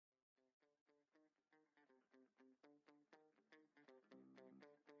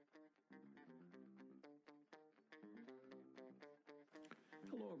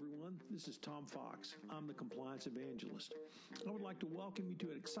Hello, everyone. This is Tom Fox. I'm the Compliance Evangelist. I would like to welcome you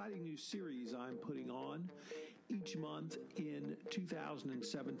to an exciting new series I'm putting on each month in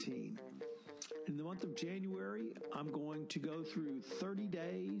 2017. In the month of January, I'm going to go through 30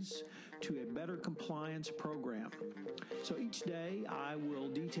 days to a better compliance program. So each day I will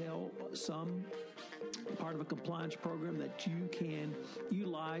detail some part of a compliance program that you can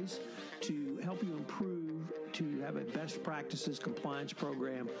utilize to help you improve to have a best practices compliance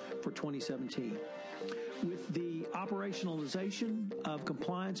program for 2017. With the operationalization of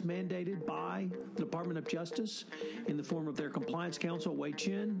compliance mandated by the Department of Justice in the form of their Compliance Counsel, Wei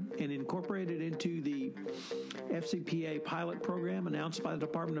Chin, and incorporated into the FCPA pilot program announced by the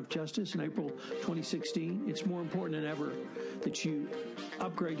Department of Justice in April 2016, it's more important than ever that you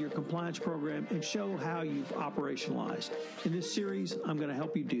upgrade your compliance program and show how you've operationalized. In this series, I'm going to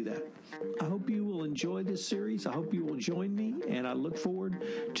help you do that. I hope you will enjoy this series. I hope you will join me, and I look forward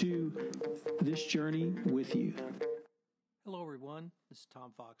to this journey with you. Hello, everyone. This is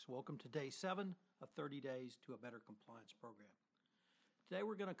Tom Fox. Welcome to Day 7 of 30 Days to a Better Compliance Program. Today,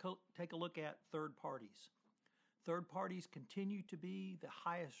 we're going to take a look at third parties. Third parties continue to be the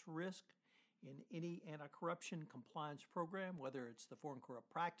highest risk in any anti-corruption compliance program, whether it's the Foreign Corrupt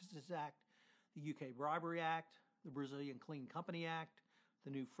Practices Act, the UK Bribery Act, the Brazilian Clean Company Act,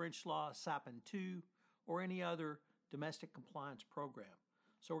 the new French law, SAPN 2, or any other domestic compliance program.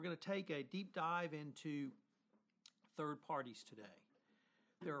 So we're going to take a deep dive into third parties today.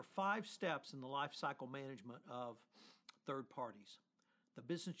 There are 5 steps in the life cycle management of third parties: the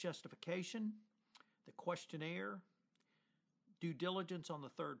business justification, the questionnaire, due diligence on the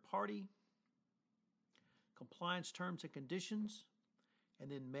third party, compliance terms and conditions,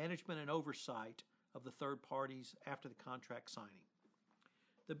 and then management and oversight of the third parties after the contract signing.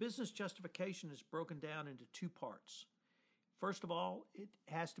 The business justification is broken down into 2 parts. First of all, it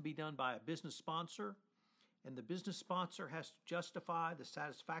has to be done by a business sponsor, and the business sponsor has to justify the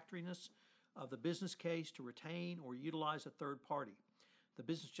satisfactoriness of the business case to retain or utilize a third party. The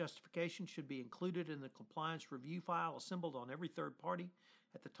business justification should be included in the compliance review file assembled on every third party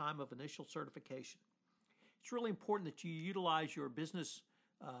at the time of initial certification. It's really important that you utilize your business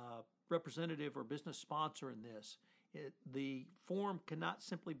representative or business sponsor in this. The form cannot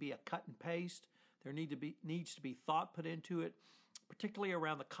simply be a cut and paste. There needs to be thought put into it, particularly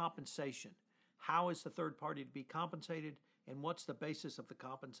around the compensation. How is the third party to be compensated, and what's the basis of the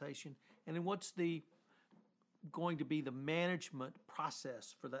compensation, and then what's going to be the management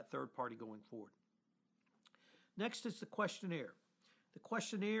process for that third party going forward. Next is the questionnaire. The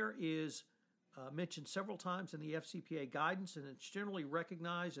questionnaire is mentioned several times in the FCPA guidance, and it's generally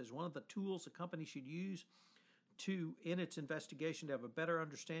recognized as one of the tools a company should use in its investigation to have a better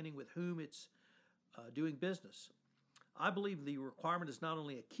understanding with whom it's doing business. I believe the requirement is not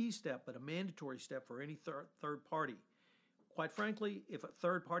only a key step, but a mandatory step for any third party. Quite frankly, if a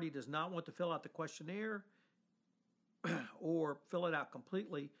third party does not want to fill out the questionnaire or fill it out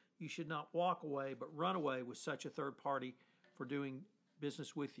completely, you should not walk away, but run away with such a third party for doing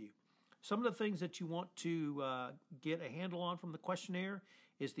business with you. Some of the things that you want to get a handle on from the questionnaire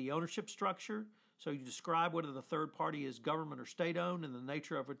is the ownership structure. So you describe whether the third party is government or state-owned and the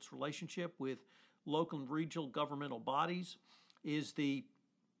nature of its relationship with local and regional governmental bodies.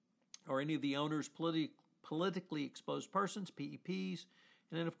 Are any of the owners politically exposed persons, PEPs?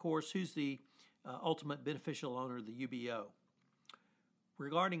 And then, of course, who's the ultimate beneficial owner, the UBO?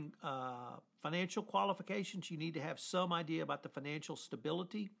 Regarding financial qualifications, you need to have some idea about the financial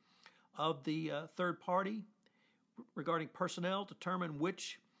stability of the third party. Regarding personnel, determine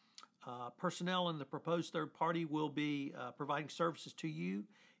which personnel in the proposed third party will be providing services to you,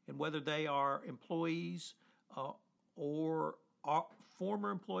 and whether they are employees or are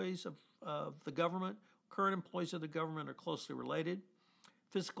former employees of the government, current employees of the government, are closely related.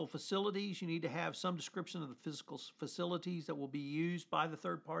 Physical facilities, you need to have some description of the physical facilities that will be used by the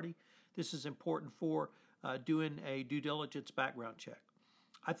third party. This is important for doing a due diligence background check.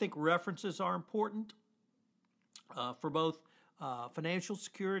 I think references are important for both financial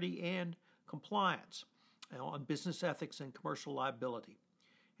security and compliance on business ethics and commercial liability.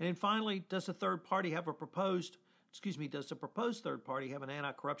 And then finally, does the proposed third party have an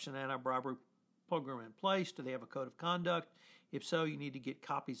anti-corruption, anti-bribery program in place? Do they have a code of conduct? If so, you need to get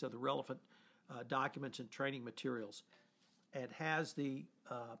copies of the relevant documents and training materials. And has the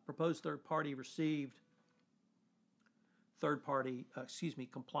proposed third party received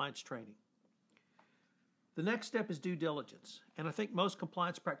compliance training? The next step is due diligence, and I think most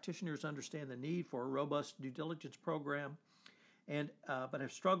compliance practitioners understand the need for a robust due diligence program, but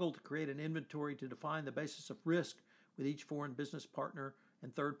have struggled to create an inventory to define the basis of risk with each foreign business partner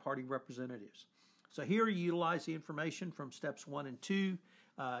and third-party representatives. So here you utilize the information from steps 1 and 2.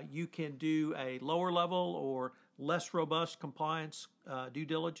 You can do a lower level or less robust compliance due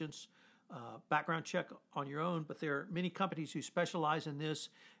diligence background check on your own, but there are many companies who specialize in this.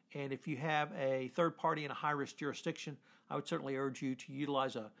 And if you have a third party in a high-risk jurisdiction, I would certainly urge you to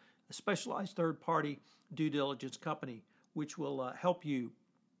utilize a specialized third-party due diligence company, which will help you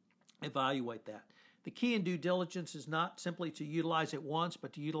evaluate that. The key in due diligence is not simply to utilize it once,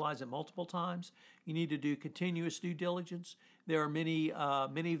 but to utilize it multiple times. You need to do continuous due diligence. There are many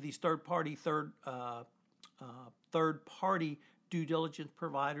of these third-party due diligence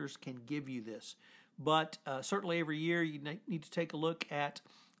providers can give you this. But certainly every year you need to take a look at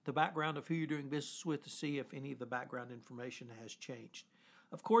the background of who you're doing business with to see if any of the background information has changed.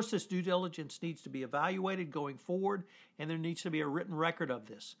 Of course, this due diligence needs to be evaluated going forward, and there needs to be a written record of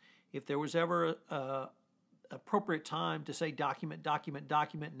this. If there was ever an appropriate time to say document,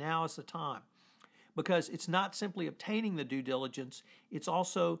 now is the time. Because it's not simply obtaining the due diligence, it's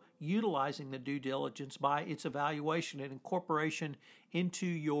also utilizing the due diligence by its evaluation and incorporation into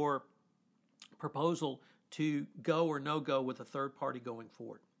your proposal to go or no go with a third party going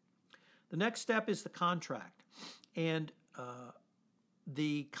forward. The next step is the contract, and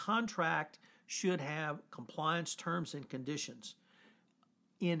the contract should have compliance terms and conditions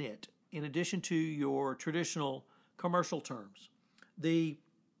in it, in addition to your traditional commercial terms. The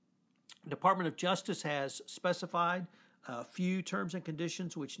Department of Justice has specified a few terms and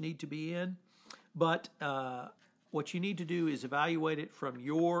conditions which need to be in, but what you need to do is evaluate it from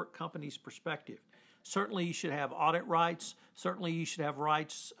your company's perspective. Certainly you should have audit rights. Certainly you should have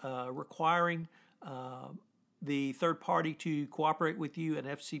rights requiring the third party to cooperate with you in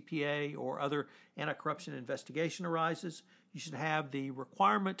FCPA or other anti-corruption investigation arises. You should have the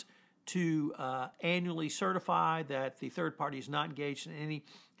requirement to annually certify that the third party is not engaged in any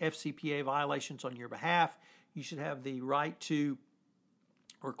FCPA violations on your behalf. You should have the right to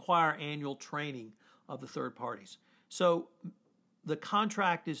require annual training of the third parties. So the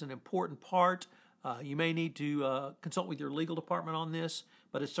contract is an important part. You may need to consult with your legal department on this,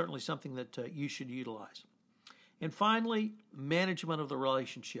 but it's certainly something that you should utilize. And finally, management of the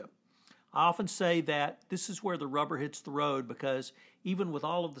relationship. I often say that this is where the rubber hits the road, because even with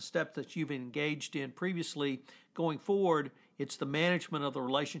all of the steps that you've engaged in previously, going forward, it's the management of the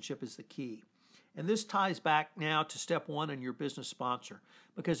relationship is the key. And this ties back now to step 1 in your business sponsor,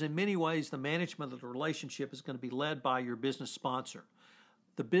 because in many ways the management of the relationship is going to be led by your business sponsor.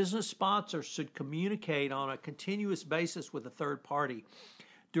 The business sponsor should communicate on a continuous basis with a third party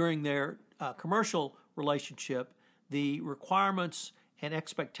during their commercial relationship the requirements and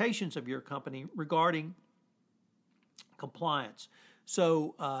expectations of your company regarding compliance.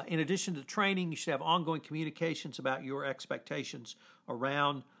 So in addition to training, you should have ongoing communications about your expectations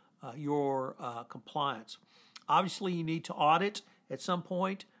around your compliance. Obviously, you need to audit at some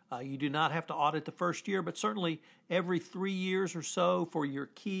point. You do not have to audit the first year, but certainly every 3 years or so for your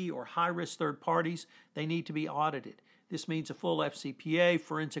key or high-risk third parties, they need to be audited. This means a full FCPA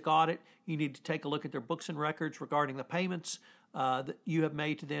forensic audit. You need to take a look at their books and records regarding the payments that you have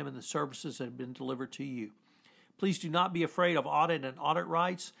made to them and the services that have been delivered to you. Please do not be afraid of audit and audit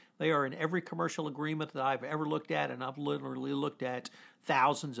rights. They are in every commercial agreement that I've ever looked at, and I've literally looked at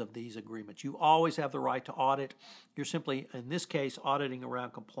thousands of these agreements. You always have the right to audit. You're simply, in this case, auditing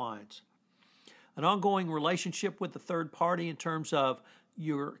around compliance. An ongoing relationship with the third party in terms of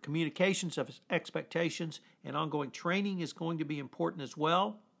your communications of expectations and ongoing training is going to be important as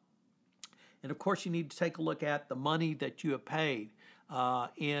well. And of course, you need to take a look at the money that you have paid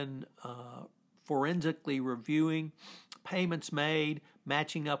in forensically reviewing payments made,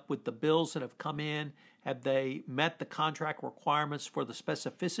 matching up with the bills that have come in. Have they met the contract requirements for the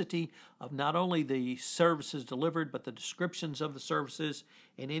specificity of not only the services delivered, but the descriptions of the services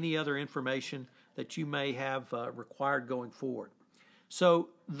and any other information that you may have required going forward? So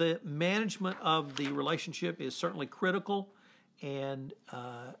the management of the relationship is certainly critical, and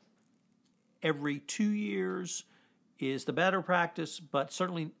every 2 years is the better practice, but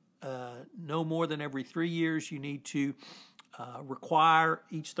certainly no more than every 3 years. You need to require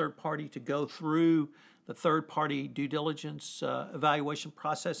each third party to go through the third party due diligence evaluation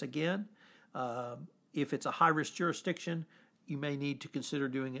process again. If it's a high-risk jurisdiction, you may need to consider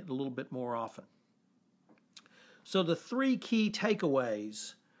doing it a little bit more often. So the 3 key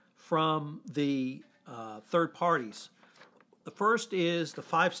takeaways from the third parties. The first is the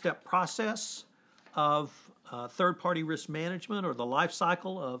 5-step process. of third-party risk management, or the life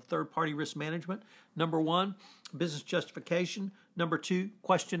cycle of third-party risk management. Number 1, business justification. Number 2,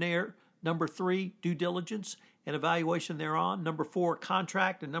 questionnaire. Number 3, due diligence and evaluation thereon. Number 4,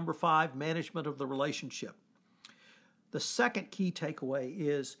 contract. And number 5, management of the relationship. The second key takeaway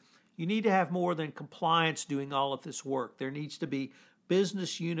is you need to have more than compliance doing all of this work. There needs to be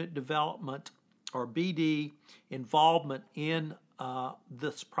business unit development, or BD, involvement in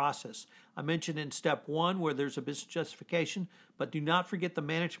this process. I mentioned in step 1 where there's a business justification, but do not forget the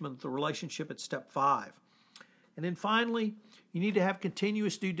management of the relationship at step 5. And then finally, you need to have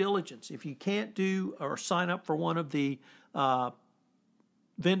continuous due diligence. If you can't do or sign up for one of the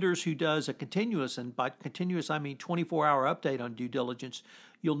vendors who does a continuous, and by continuous I mean 24-hour update on due diligence,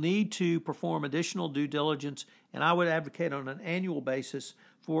 you'll need to perform additional due diligence, and I would advocate on an annual basis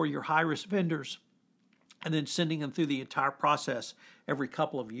for your high-risk vendors, and then sending them through the entire process every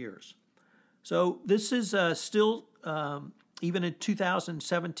couple of years. So this is still, even in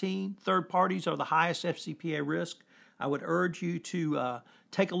 2017, third parties are the highest FCPA risk. I would urge you to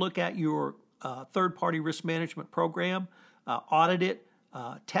take a look at your third-party risk management program, audit it,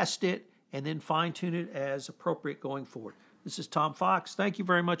 test it, and then fine-tune it as appropriate going forward. This is Tom Fox. Thank you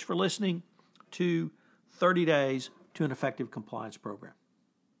very much for listening to 30 Days to an Effective Compliance Program.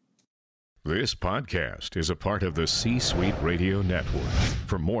 This podcast is a part of the C-Suite Radio Network.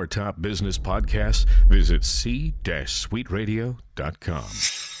 For more top business podcasts, visit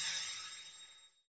c-suiteradio.com.